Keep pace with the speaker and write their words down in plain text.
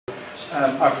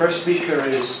Our first speaker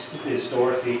is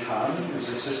Dorothy Tang, who's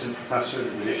Assistant Professor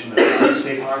in the Division of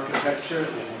Landscape Architecture at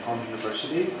Hong Kong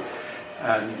University.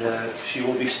 And she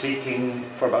will be speaking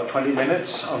for about 20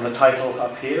 minutes on the title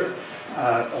up here.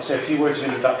 I'll say a few words of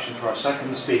introduction to our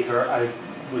second speaker. I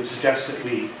would suggest that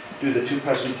we do the two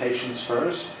presentations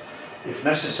first. If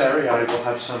necessary, I will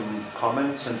have some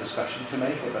comments and discussion to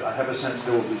make, but I have a sense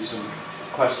there will be some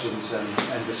questions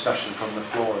and discussion from the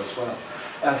floor as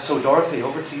well. So Dorothy,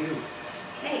 over to you.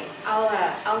 Okay,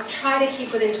 I'll try to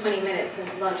keep within 20 minutes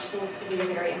since lunch seems to be a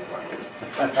very important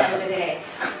time of the day.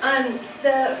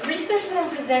 The research that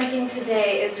I'm presenting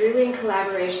today is really in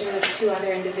collaboration with two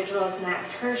other individuals, Max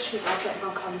Hirsch, who's also at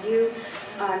Hong Kong U.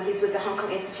 He's with the Hong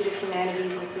Kong Institute of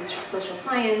Humanities and Social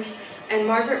Science, and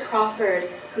Margaret Crawford,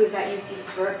 who's at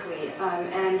UC Berkeley.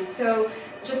 And so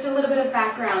just a little bit of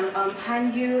background.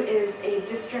 Panyu is a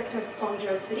district of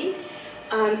Guangzhou City.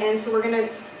 And so we're going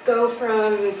to go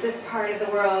from this part of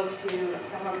the world to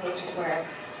somewhere closer to where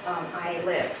I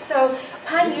live. So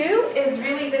Panyu is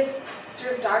really this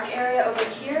sort of dark area over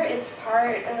here. It's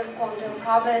part of Guangdong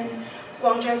province.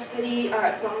 Guangzhou City,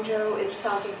 Guangzhou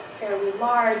itself is fairly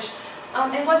large.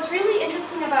 And what's really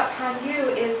interesting about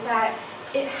Panyu is that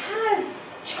it has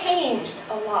changed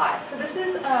a lot. So this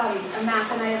is a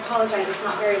map, and I apologize, it's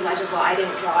not very legible. I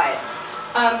didn't draw it.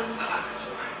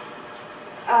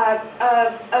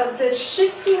 Of the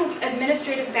shifting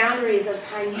administrative boundaries of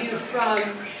Panyu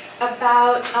from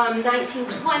about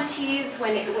 1920s,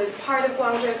 when it was part of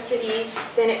Guangzhou City,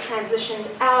 then it transitioned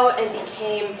out and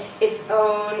became its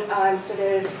own sort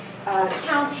of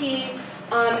county.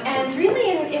 And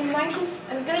really I'm going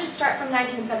to just start from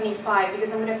 1975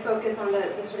 because I'm going to focus on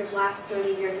the sort of last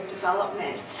 30 years of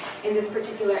development in this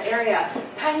particular area.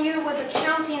 Panyu was a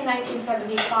county in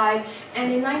 1975,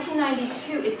 and in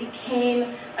 1992 it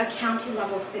became a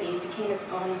county-level city. It became its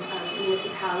own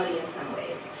municipality in some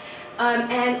ways.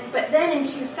 But then in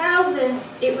 2000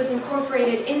 it was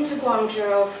incorporated into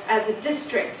Guangzhou as a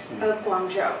district of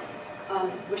Guangzhou,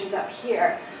 which is up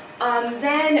here.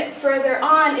 Then further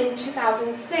on in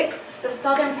 2006, the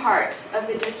southern part of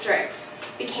the district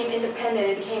became independent.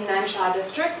 It became Nansha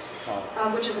District,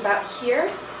 which is about here.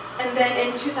 And then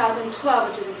in 2012,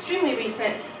 which is extremely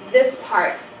recent, this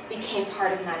part became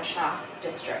part of Nansha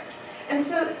District. And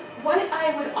so what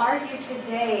I would argue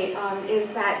today is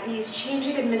that these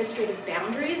changing administrative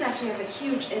boundaries actually have a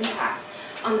huge impact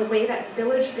on the way that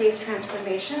village-based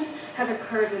transformations have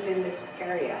occurred within this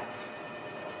area.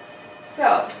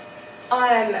 So,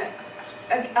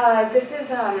 this is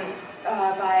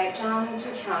by Zhang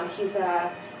Zhiqiang.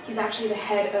 He's actually the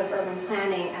head of urban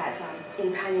planning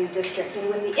in Panyu district. And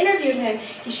when we interviewed him,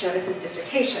 he showed us his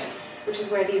dissertation, which is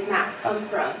where these maps come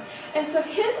from. And so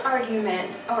his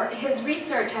argument, or his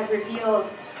research had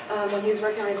revealed when he was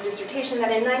working on his dissertation,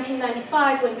 that in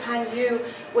 1995, when Panyu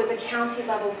was a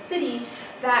county-level city,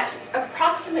 that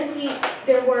approximately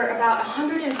there were about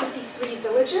 153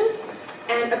 villages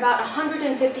and about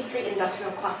 153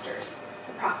 industrial clusters,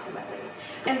 approximately.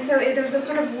 And so there was a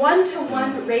sort of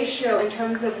one-to-one ratio in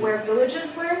terms of where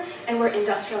villages were and where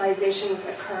industrialization was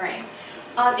occurring.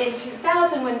 In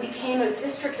 2000, when it became a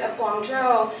district of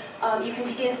Guangzhou, you can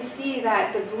begin to see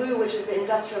that the blue, which is the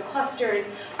industrial clusters,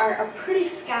 are pretty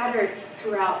scattered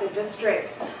throughout the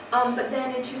district. But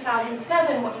then in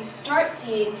 2007, what you start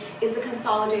seeing is the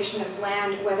consolidation of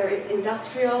land, whether it's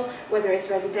industrial, whether it's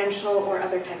residential, or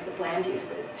other types of land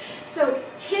uses. So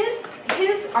his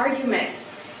argument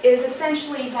is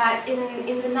essentially that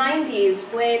in the 90s,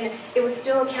 when it was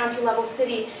still a county-level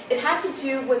city, it had to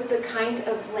do with the kind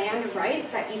of land rights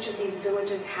that each of these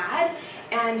villages had,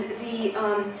 and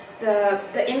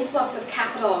the influx of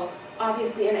capital,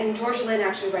 obviously, and George Lin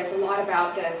actually writes a lot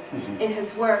about this in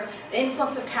his work, the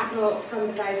influx of capital from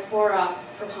the diaspora,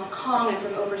 from Hong Kong and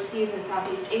from overseas in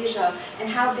Southeast Asia, and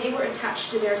how they were attached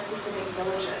to their specific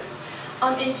villages.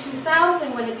 In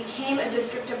 2000, when it became a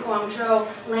district of Guangzhou,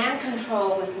 land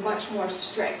control was much more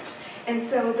strict. And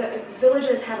so the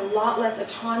villages had a lot less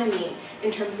autonomy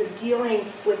in terms of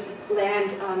dealing with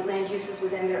land uses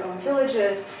within their own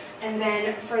villages. And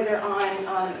then further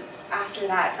on, after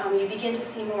that, you begin to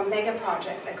see more mega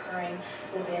projects occurring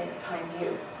within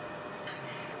Panyu.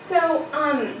 So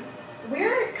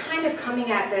we're kind of coming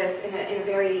at this in a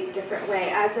very different way.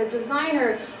 As a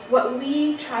designer, what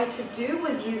we tried to do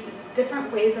was use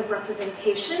different ways of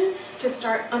representation to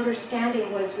start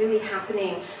understanding what is really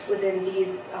happening within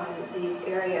these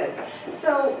areas.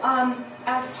 So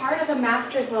as part of a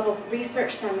master's level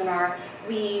research seminar,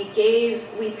 we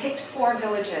picked 4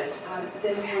 villages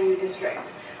within the Panyu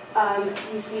district.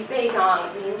 you see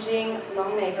Beigang, Minjing,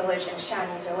 Longmei Village, and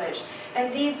Shani Village.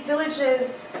 And these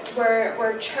villages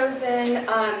were chosen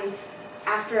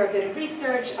after a bit of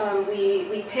research.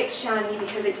 We picked Shani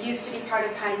because it used to be part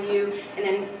of Panyu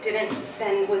and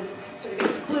then was sort of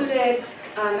excluded.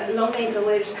 Longmei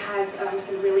Village has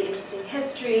some really interesting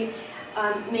history.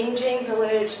 Mingjing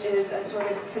Village is a sort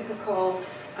of typical,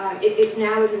 it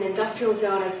now is an industrial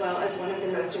zone as well as one of the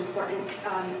most important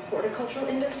horticultural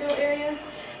industrial areas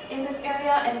in this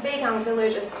area. And Beigang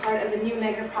Village is part of a new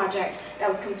mega project that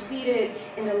was completed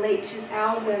in the late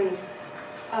 2000s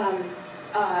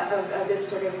of this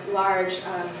sort of large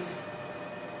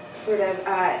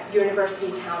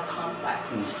university town complex.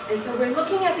 And so we're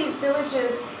looking at these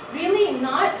villages really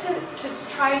not to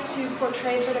try to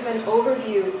portray sort of an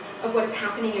overview of what is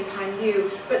happening in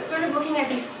Panyu, but sort of looking at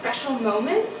these special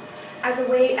moments as a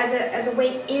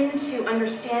way into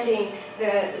understanding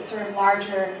the sort of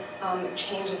larger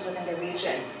changes within the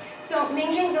region. So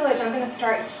Mingjing Village, I'm going to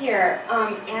start here,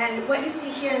 and what you see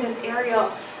here in this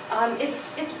aerial,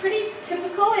 it's pretty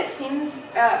typical, it seems,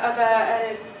 of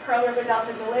a Pearl River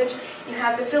Delta village. You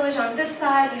have the village on this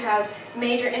side, you have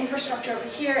major infrastructure over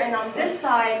here, and on this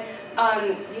side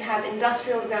you have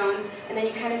industrial zones, and then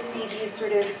you kind of see these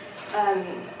sort of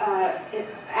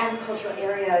agricultural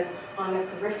areas on the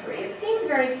periphery. It seems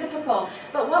very typical,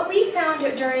 but what we found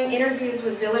during interviews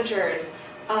with villagers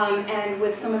and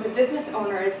with some of the business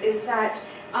owners is that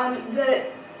the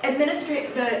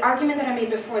argument that I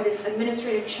made before, this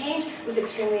administrative change, was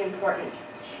extremely important.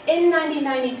 In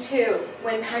 1992,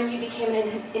 when Panyu became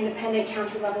an independent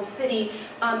county-level city,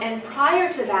 and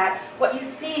prior to that, what you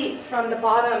see from the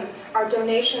bottom are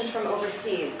donations from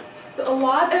overseas. So a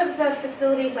lot of the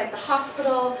facilities like the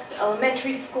hospital, the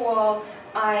elementary school,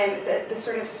 the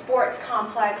sort of sports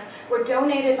complex were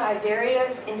donated by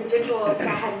various individuals that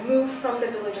had moved from the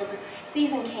village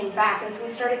overseas and came back, and so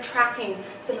we started tracking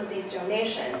some of these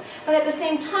donations. But at the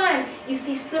same time, you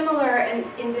see similar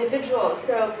individuals.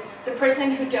 So the person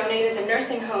who donated the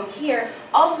nursing home here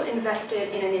also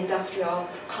invested in an industrial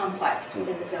complex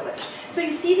within the village. So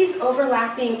you see these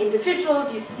overlapping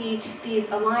individuals, you see these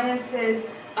alliances,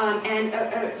 and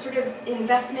a sort of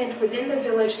investment within the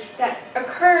village that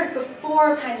occurred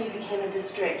before Panyu became a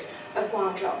district of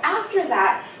Guangzhou. After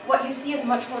that, what you see is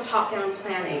much more top-down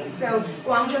planning. So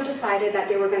Guangzhou decided that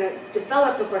they were going to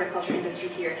develop the horticulture industry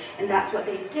here, and that's what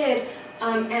they did.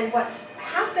 And what's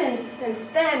happened since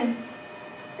then,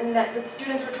 and that the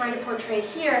students were trying to portray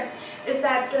here, is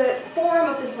that the form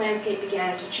of this landscape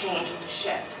began to change and to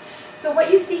shift. So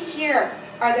what you see here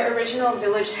are the original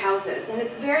village houses, and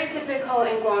it's very typical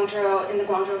in Guangzhou, in the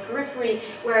Guangzhou periphery,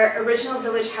 where original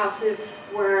village houses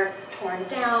were torn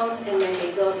down, and then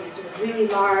they built these sort of really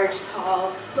large,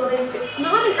 tall buildings. It's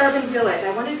not an urban village.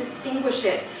 I want to distinguish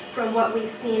it from what we've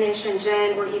seen in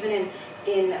Shenzhen or even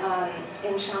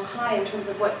in Shanghai in terms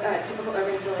of what a typical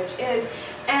urban village is.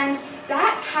 And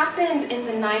that happened in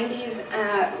the 90s,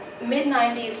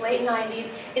 mid-90s, late 90s,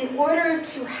 in order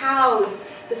to house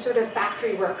the sort of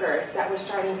factory workers that were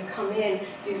starting to come in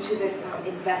due to this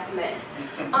investment.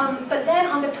 But then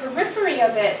on the periphery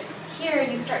of it, here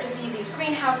you start to see these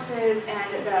greenhouses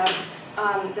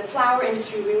and the flower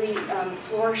industry really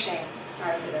flourishing.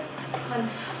 Sorry for the pun,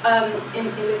 in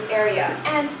this area.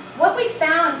 And what we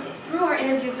found through our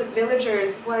interviews with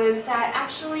villagers was that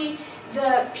actually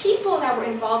the people that were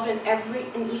involved in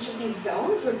each of these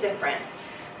zones were different.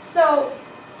 So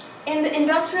in the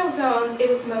industrial zones, it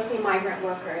was mostly migrant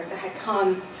workers that had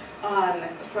come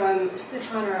from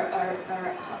Sichuan or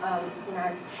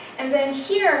Hunan. And then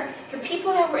here, the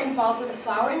people that were involved with the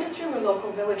flower industry were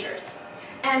local villagers.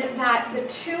 And that the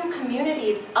two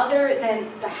communities, other than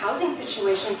the housing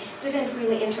situation, didn't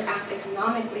really interact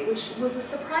economically, which was a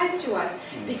surprise to us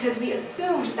because we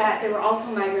assumed that there were also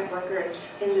migrant workers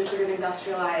in this sort of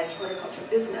industrialized horticulture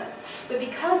business. But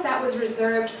because that was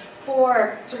reserved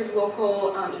for sort of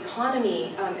local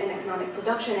economy and economic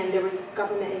production, and there was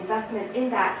government investment in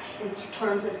that in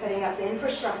terms of setting up the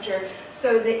infrastructure,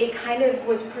 so that it kind of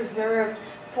was preserved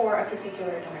for a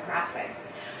particular demographic.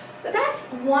 So that's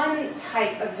one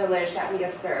type of village that we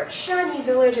observed. Shani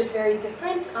village is very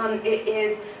different. It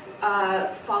is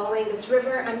following this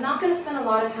river. I'm not going to spend a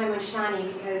lot of time on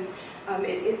Shani because I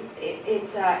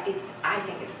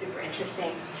think it's super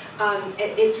interesting.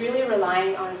 It's really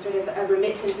relying on sort of a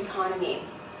remittance economy.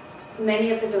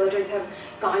 Many of the villagers have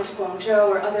gone to Guangzhou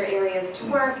or other areas to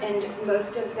work, and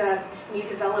most of the new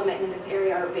development in this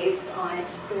area are based on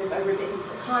sort of a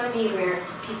remittance economy where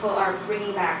people are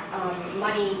bringing back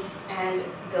money and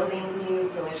building new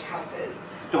village houses.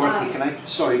 Dorothy, can I,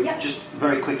 sorry, yeah. just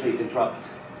very quickly interrupt.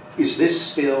 is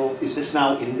this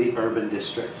now in the urban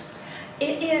district?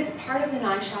 It is part of the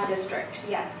Nansha district,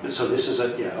 yes. So this is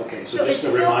okay. So just it's a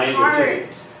still reminder.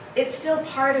 It's still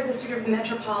part of the sort of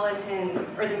metropolitan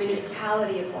or the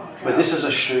municipality of Guangzhou. But this is a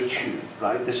shichu,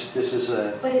 right? This is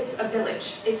a. But it's a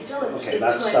village. It's still a okay. twin.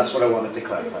 That's what I wanted to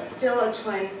clarify. It's still a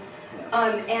twin,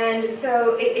 and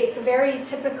so it's a very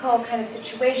typical kind of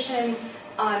situation.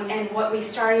 And what we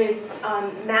started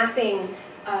mapping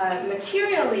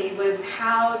materially was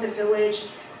how the village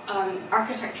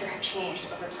architecture had changed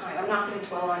over time. I'm not going to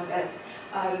dwell on this,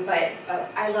 but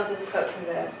I love this quote from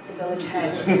the village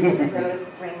head, the roads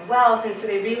bring wealth, and so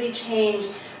they really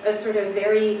changed a sort of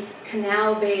very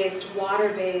canal-based,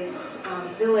 water-based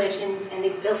village, and they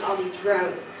built all these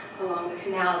roads along the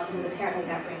canals, because apparently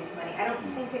that brings money. I don't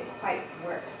think it quite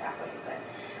worked that way, but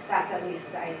that's at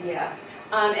least the idea.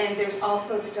 And there's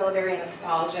also still a very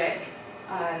nostalgic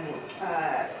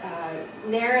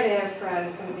narrative from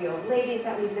some of the old ladies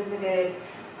that we visited,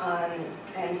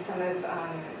 and some of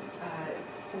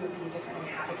these different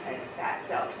inhabitants that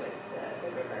dealt with the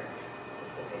river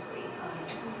specifically.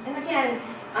 And again,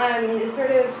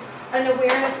 sort of an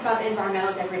awareness about the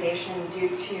environmental degradation due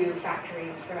to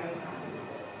factories from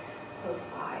close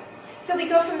by. So we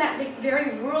go from that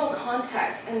very rural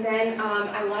context, and then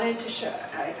I wanted to show,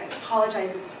 I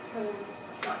apologize, it's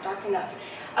not dark enough.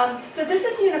 So this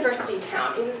is University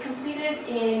Town. It was completed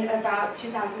in about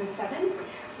 2007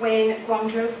 when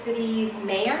Guangzhou City's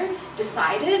mayor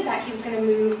decided that he was going to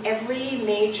move every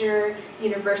major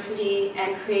university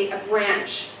and create a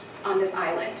branch on this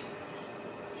island.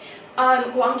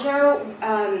 Guangzhou,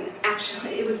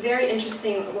 actually, it was very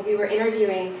interesting when we were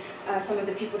interviewing some of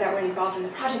the people that were involved in the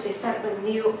project. They set up a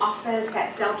new office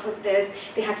that dealt with this.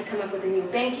 They had to come up with a new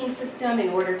banking system in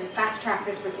order to fast track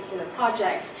this particular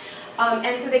project.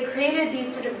 And so they created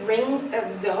these sort of rings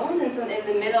of zones, and so in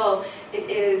the middle it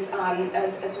is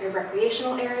a sort of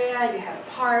recreational area, you have a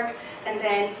park, and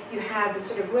then you have the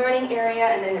sort of learning area,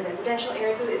 and then the residential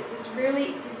area. So it's this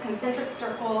really, these concentric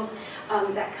circles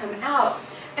that come out.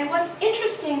 And what's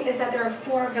interesting is that there are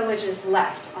 4 villages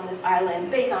left on this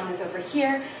island. Beigang is over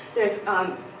here. There's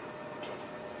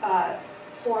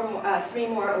 3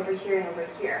 more over here and over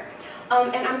here.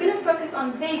 And I'm going to focus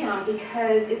on Beigang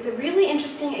because it's a really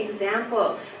interesting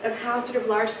example of how sort of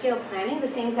large-scale planning, the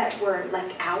things that were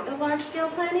left out of large-scale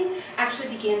planning, actually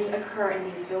began to occur in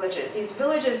these villages. These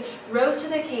villages rose to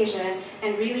the occasion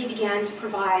and really began to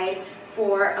provide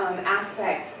for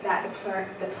aspects that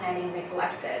the planning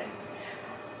neglected.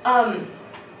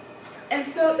 And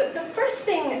so the first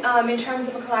thing in terms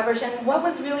of a collaboration, what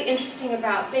was really interesting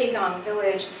about Beigang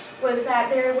village was that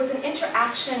there was an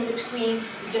interaction between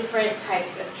different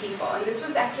types of people. And this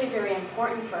was actually very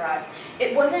important for us.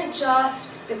 It wasn't just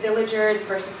the villagers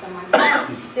versus someone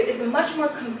else. It's a much more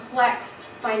complex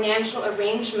financial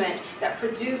arrangement that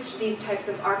produced these types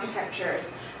of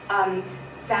architectures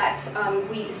that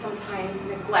we sometimes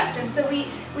neglect. And so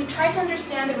we tried to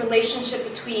understand the relationship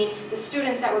between the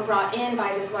students that were brought in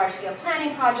by this large-scale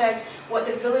planning project, what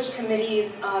the village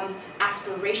committee's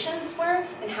aspirations were,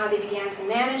 and how they began to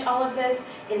manage all of this,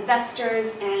 investors,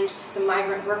 and the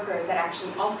migrant workers that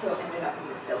actually also ended up in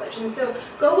this village. And so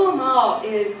Gogo Mall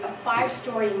is a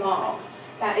 5-story mall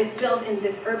that is built in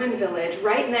this urban village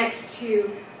right next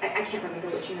to, I can't remember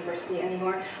which university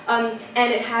anymore, and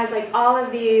it has like all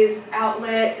of these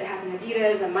outlets. It has an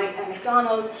Adidas, a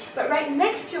McDonald's, but right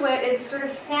next to it is sort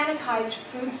of sanitized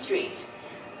food street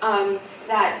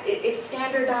that it's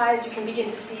standardized. You can begin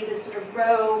to see this sort of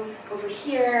row over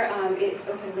here. It's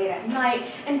open late at night,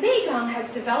 and Beigang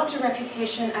has developed a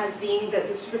reputation as being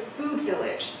the sort of food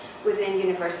village within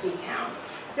University Town.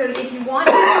 So if you want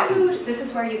food, this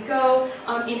is where you go.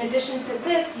 In addition to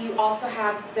this, you also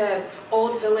have the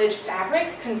old village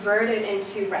fabric converted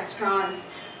into restaurants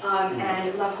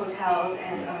and love hotels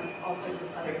and all sorts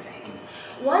of other things.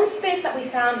 One space that we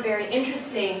found very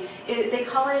interesting, they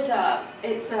call it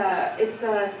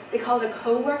they call it a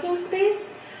co-working space,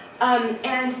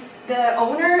 and the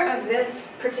owner of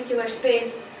this particular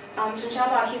space, Chen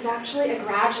Xiaodao, he's actually a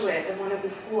graduate of one of the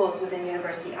schools within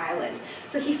University Island.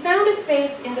 So he found a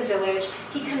space in the village,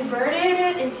 he converted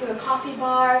it into a coffee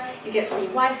bar, you get free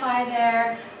Wi-Fi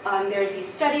there, there's these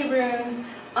study rooms,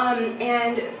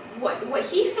 and what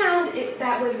he found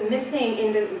that was missing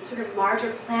in the sort of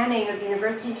larger planning of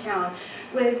University Town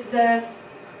was the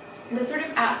sort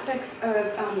of aspects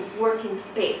of working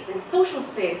space and social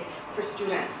space for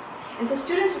students. And so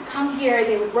students would come here,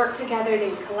 they would work together, they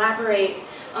would collaborate,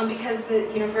 because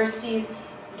the universities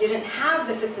didn't have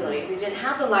the facilities, they didn't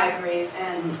have the libraries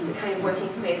and the kind of working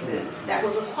spaces that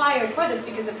were required for this,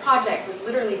 because the project was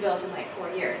literally built in like 4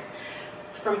 years.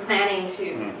 from planning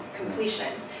to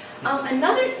completion.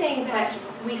 Another thing that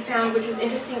we found, which was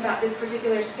interesting about this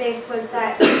particular space, was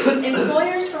that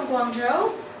employers from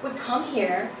Guangzhou would come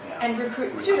here and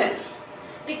recruit students.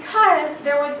 Because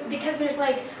there's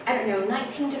like, I don't know,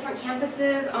 19 different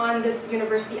campuses on this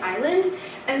university island,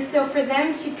 and so for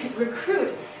them to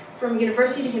recruit from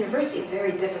university to university is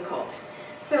very difficult.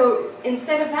 So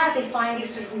instead of that, they find these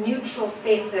sort of neutral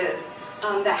spaces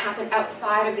that happen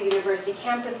outside of the university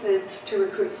campuses to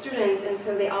recruit students, and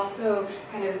so they also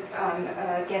kind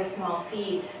of get a small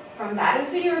fee from that. And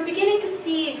so you're beginning to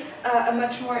see a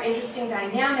much more interesting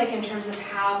dynamic in terms of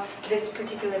how this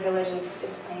particular village is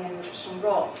playing an interesting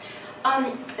role.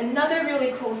 Another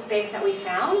really cool space that we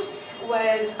found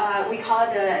was, we call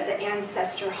it the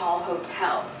Ancestor Hall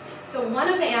Hotel. So one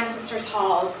of the Ancestors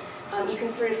Halls, you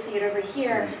can sort of see it over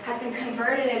here, has been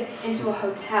converted into a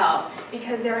hotel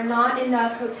because there are not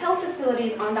enough hotel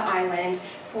facilities on the island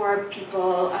for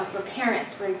people, for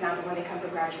parents, for example, when they come for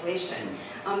graduation.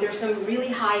 There's some really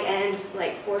high-end,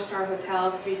 like 4-star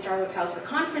hotels, 3-star hotels for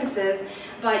conferences,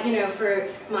 but you know, for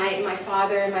my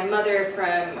father and my mother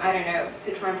from, I don't know,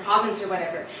 Sichuan province or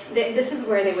whatever, this is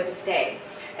where they would stay.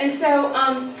 And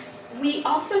so we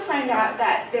also find out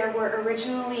that there were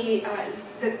originally,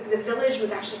 the village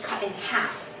was actually cut in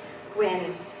half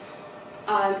when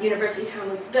University Town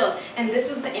was built, and this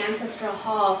was the ancestral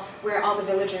hall where all the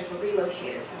villagers were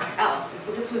relocated somewhere else. And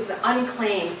so this was the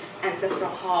unclaimed ancestral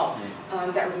hall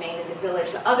that remained in the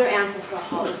village. The other ancestral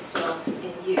hall is still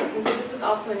in use. And so this was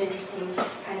also an interesting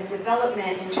kind of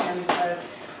development in terms of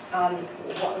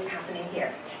what was happening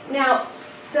here. Now,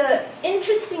 the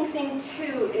interesting thing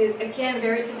too is, again,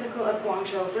 very typical of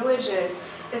Guangzhou villages,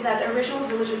 is that the original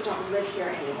villagers don't live here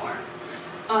anymore.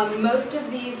 Most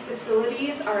of these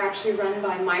facilities are actually run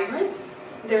by migrants.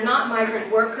 They're not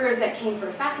migrant workers that came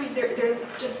from factories. They're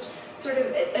just sort of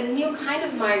a new kind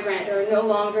of migrant. They're no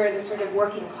longer the sort of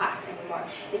working class anymore.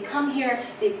 They come here,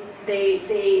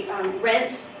 they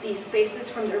rent these spaces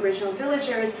from the original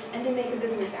villagers, and they make a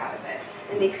business out of it.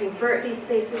 And they convert these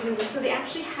spaces into, so they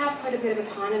actually have quite a bit of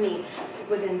autonomy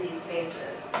within these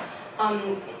spaces.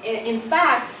 In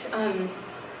fact, I'm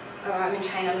in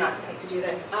China, I'm not supposed to do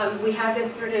this. We have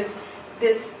this sort of,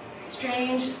 this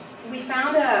strange, we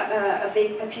found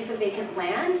a piece of vacant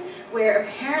land where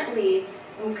apparently,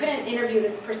 and we couldn't interview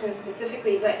this person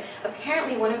specifically, but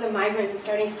apparently one of the migrants is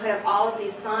starting to put up all of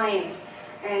these signs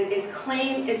and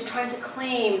is trying to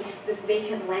claim this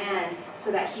vacant land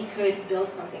so that he could build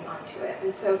something onto it.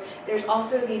 And so there's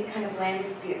also these kind of land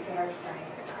disputes that are starting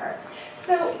to occur.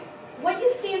 So what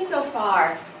you've seen so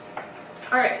far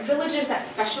are villages that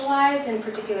specialize in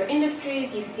particular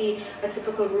industries. You see a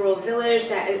typical rural village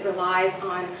that it relies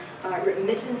on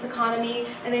remittance economy,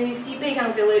 and then you see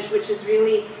Beigang village, which is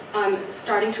really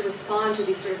starting to respond to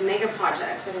these sort of mega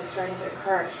projects that are starting to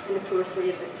occur in the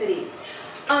periphery of the city.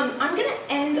 I'm going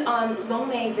to end on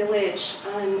Longmei village,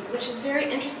 which is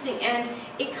very interesting, and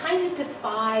it kind of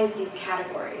defies these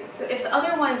categories. So if the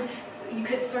other ones, you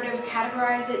could sort of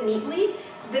categorize it neatly,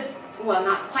 this, well,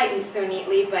 not quite so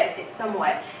neatly, but it's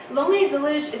somewhat. Longmei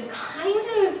village is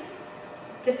kind of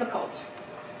difficult,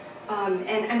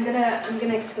 and I'm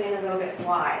gonna explain a little bit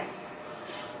why.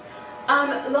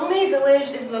 Longmei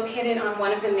village is located on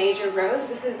one of the major roads.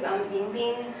 This is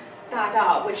Yingbing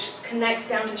Dadao, which connects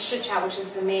down to Shichao, which is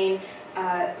the main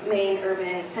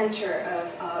urban center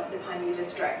of the Panyu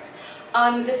district.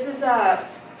 This is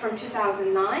from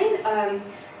 2009,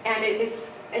 and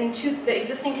it's into the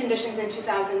existing conditions in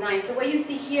 2009. So what you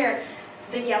see here,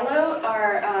 the yellow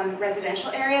are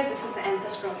residential areas. This is the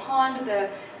ancestral pond.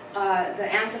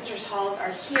 The ancestors' halls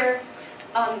are here.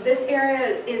 This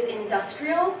area is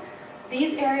industrial.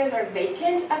 These areas are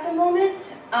vacant at the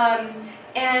moment.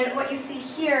 And what you see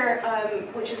here,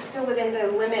 which is still within the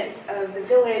limits of the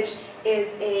village, is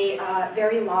a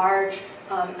very large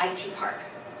IT park.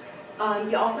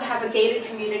 You also have a gated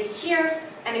community here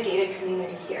and a gated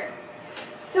community here.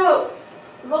 So,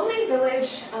 Longmei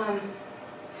village,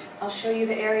 I'll show you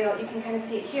the aerial, you can kind of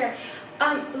see it here.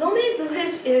 Longmei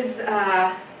village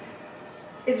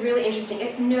is really interesting.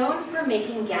 It's known for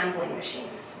making gambling machines.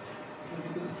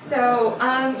 So,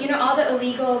 you know, all the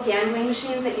illegal gambling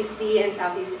machines that you see in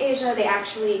Southeast Asia, they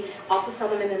actually also sell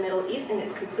them in the Middle East, and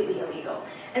it's completely illegal.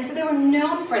 And so they were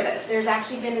known for this. There's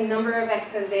actually been a number of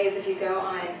exposés. If you go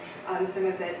on some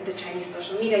of the Chinese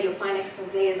social media, you'll find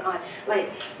exposés on like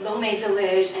Longmei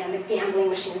village and the gambling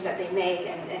machines that they made,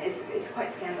 and it's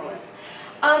quite scandalous.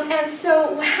 And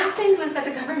so what happened was that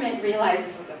the government realized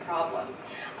this was a problem.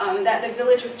 that the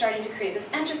village was starting to create this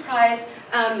enterprise,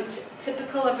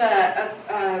 typical of a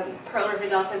Pearl River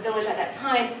Delta village at that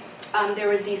time. There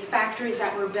were these factories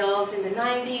that were built in the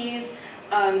 90s.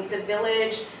 The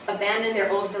village abandoned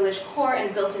their old village core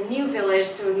and built a new village,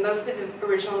 so most of the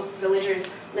original villagers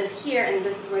live here, and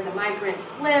this is where the migrants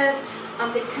live.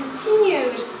 They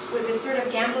continued with this sort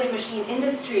of gambling machine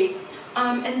industry.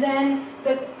 And then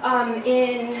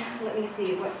in, let me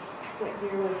see, what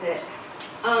year was it?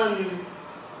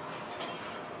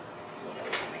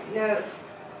 My notes.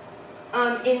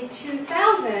 In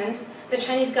 2000, the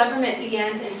Chinese government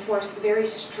began to enforce very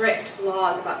strict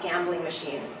laws about gambling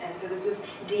machines, and so this was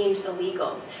deemed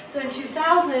illegal. So in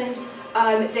 2000,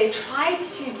 they tried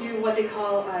to do what they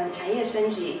call 产业升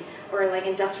级, or like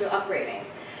industrial upgrading.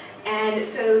 And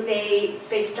so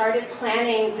they started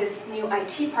planning this new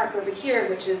IT park over here,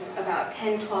 which is about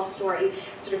 10, 12-story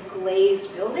sort of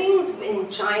glazed buildings in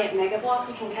giant mega blocks.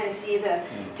 You can kind of see the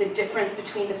difference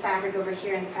between the fabric over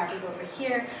here and the fabric over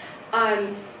here.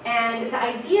 And the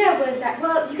idea was that,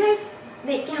 well, you guys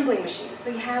make gambling machines, so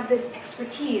you have this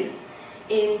expertise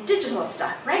in digital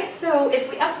stuff, right? So if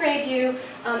we upgrade you,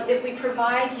 if we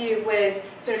provide you with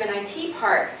sort of an IT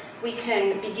park, we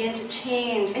can begin to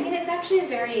change. I mean, it's actually a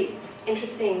very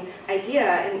interesting idea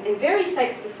and very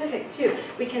site-specific too.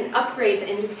 We can upgrade the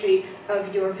industry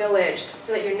of your village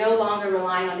so that you're no longer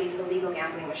relying on these illegal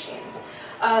gambling machines.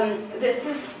 This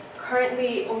is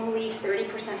currently only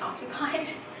 30% occupied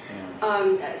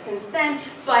since then,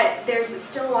 but there's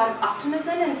still a lot of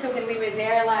optimism, and so when we were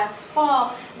there last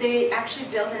fall, they actually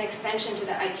built an extension to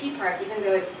the IT park, even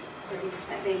though it's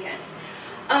 30% vacant.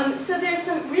 So there's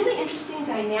some really interesting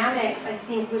dynamics, I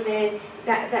think, within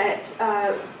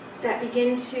that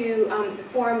begin to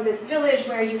form this village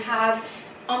where you have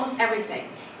almost everything.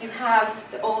 You have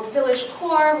the old village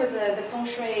core with the feng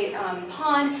shui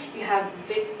pond, you have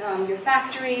your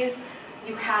factories,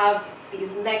 you have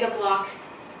these mega block,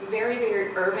 very,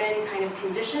 very urban kind of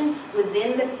conditions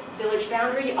within the village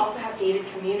boundary. You also have gated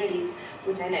communities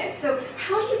within it. So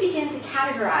how do you begin to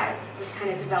categorize this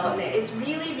kind of development? It's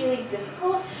really, really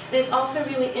difficult, and it's also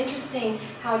really interesting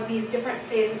how these different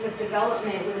phases of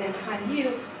development within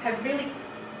Panyu have really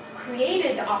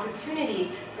created the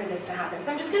opportunity for this to happen.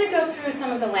 So I'm just going to go through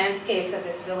some of the landscapes of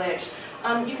this village.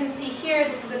 You can see here,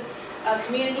 this is a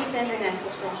community center and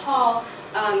ancestral hall,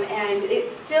 and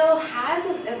it still has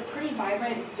a pretty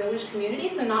vibrant village community,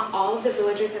 so not all of the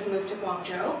villagers have moved to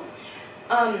Guangzhou.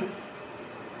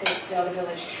 There's still the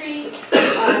village tree,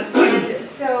 and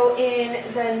so in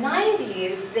the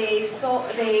 90s,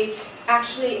 they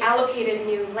actually allocated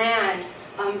new land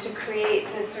to create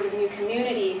this sort of new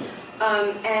community,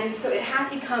 and so it has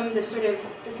become this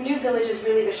new village is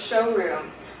really the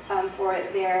showroom for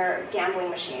their gambling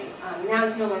machines. Now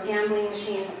it's no longer gambling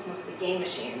machines, it's mostly game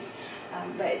machines.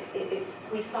 But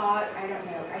we saw, I don't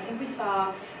know, I think we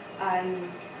saw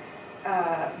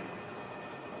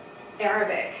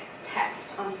Arabic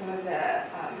text on some of the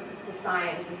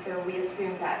signs, and so we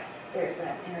assume that there's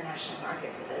an international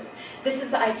market for this. This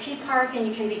is the IT park, and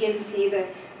you can begin to see the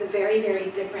very,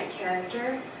 very different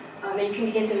character, and you can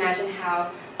begin to imagine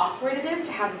how awkward it is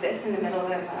to have this in the middle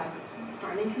of a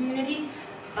farming community.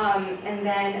 And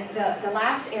then the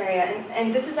last area,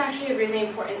 and this is actually a really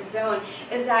important zone,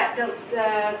 is that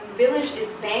the village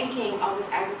is banking all this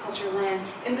agricultural land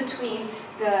in between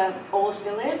the old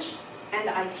village and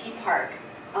the IT park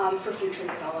for future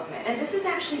development. And this is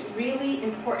actually really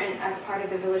important as part of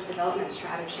the village development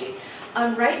strategy.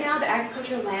 Right now, the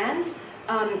agricultural land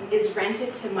is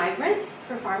rented to migrants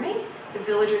for farming. The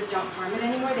villagers don't farm it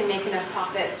anymore. They make enough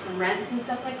profits from rents and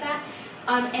stuff like that.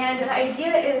 And the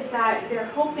idea is that they're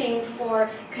hoping for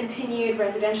continued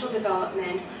residential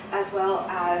development as well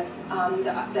as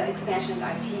the expansion of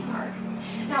the IT park.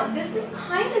 Now, this is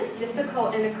kind of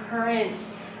difficult in the current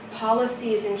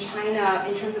policies in China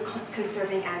in terms of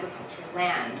conserving agricultural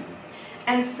land.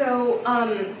 And so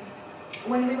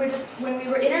when we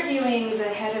were interviewing the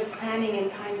head of planning in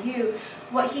Panyu,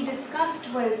 what he discussed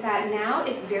was that now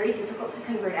it's very difficult to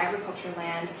convert agricultural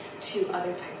land to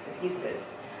other types of uses.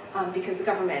 Because the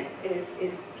government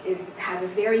has a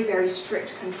very, very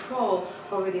strict control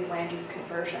over these land use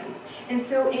conversions. And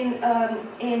so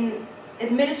in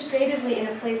administratively, in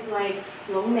a place like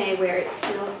Longmei, where it's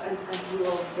still a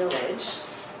rural village,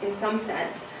 in some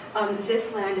sense,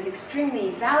 this land is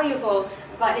extremely valuable,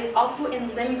 but it's also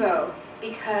in limbo,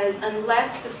 because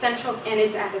unless the central, and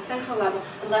it's at the central level,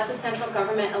 unless the central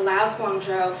government allows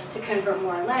Guangzhou to convert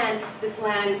more land, this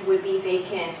land would be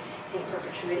vacant in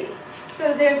perpetuity.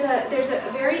 So there's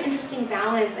a very interesting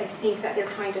balance, I think, that they're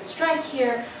trying to strike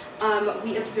here.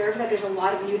 we observe that there's a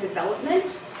lot of new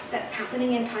development that's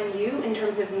happening in Panyu in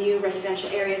terms of new residential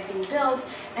areas being built.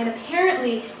 And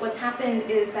apparently what's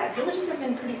happened is that villages have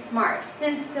been pretty smart.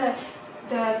 Since the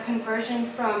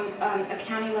conversion from a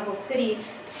county-level city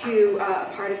to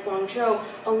a part of Guangzhou,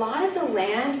 a lot of the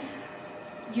land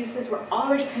uses were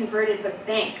already converted but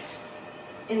banked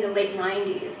in the late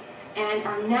 90s and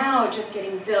are now just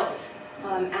getting built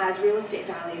as real estate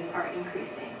values are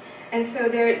increasing. And so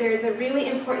there's a really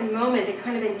important moment that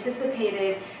kind of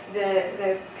anticipated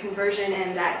the conversion,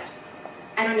 and that,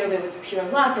 I don't know if it was pure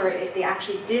luck or if they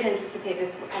actually did anticipate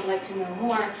this, I'd like to know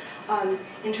more,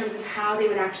 in terms of how they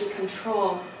would actually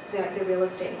control the real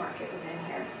estate market within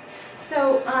here.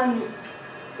 So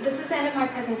this is the end of my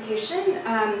presentation.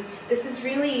 This is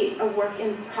really a work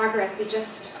in progress. We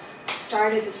just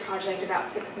started this project about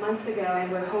 6 months ago, and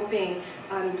we're hoping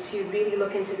to really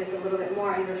look into this a little bit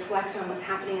more and reflect on what's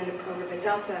happening in the Pearl River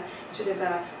Delta, sort of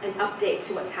an update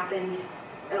to what's happened,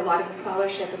 a lot of the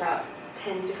scholarship about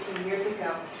 10, 15 years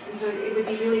ago. And so it would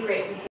be really great to hear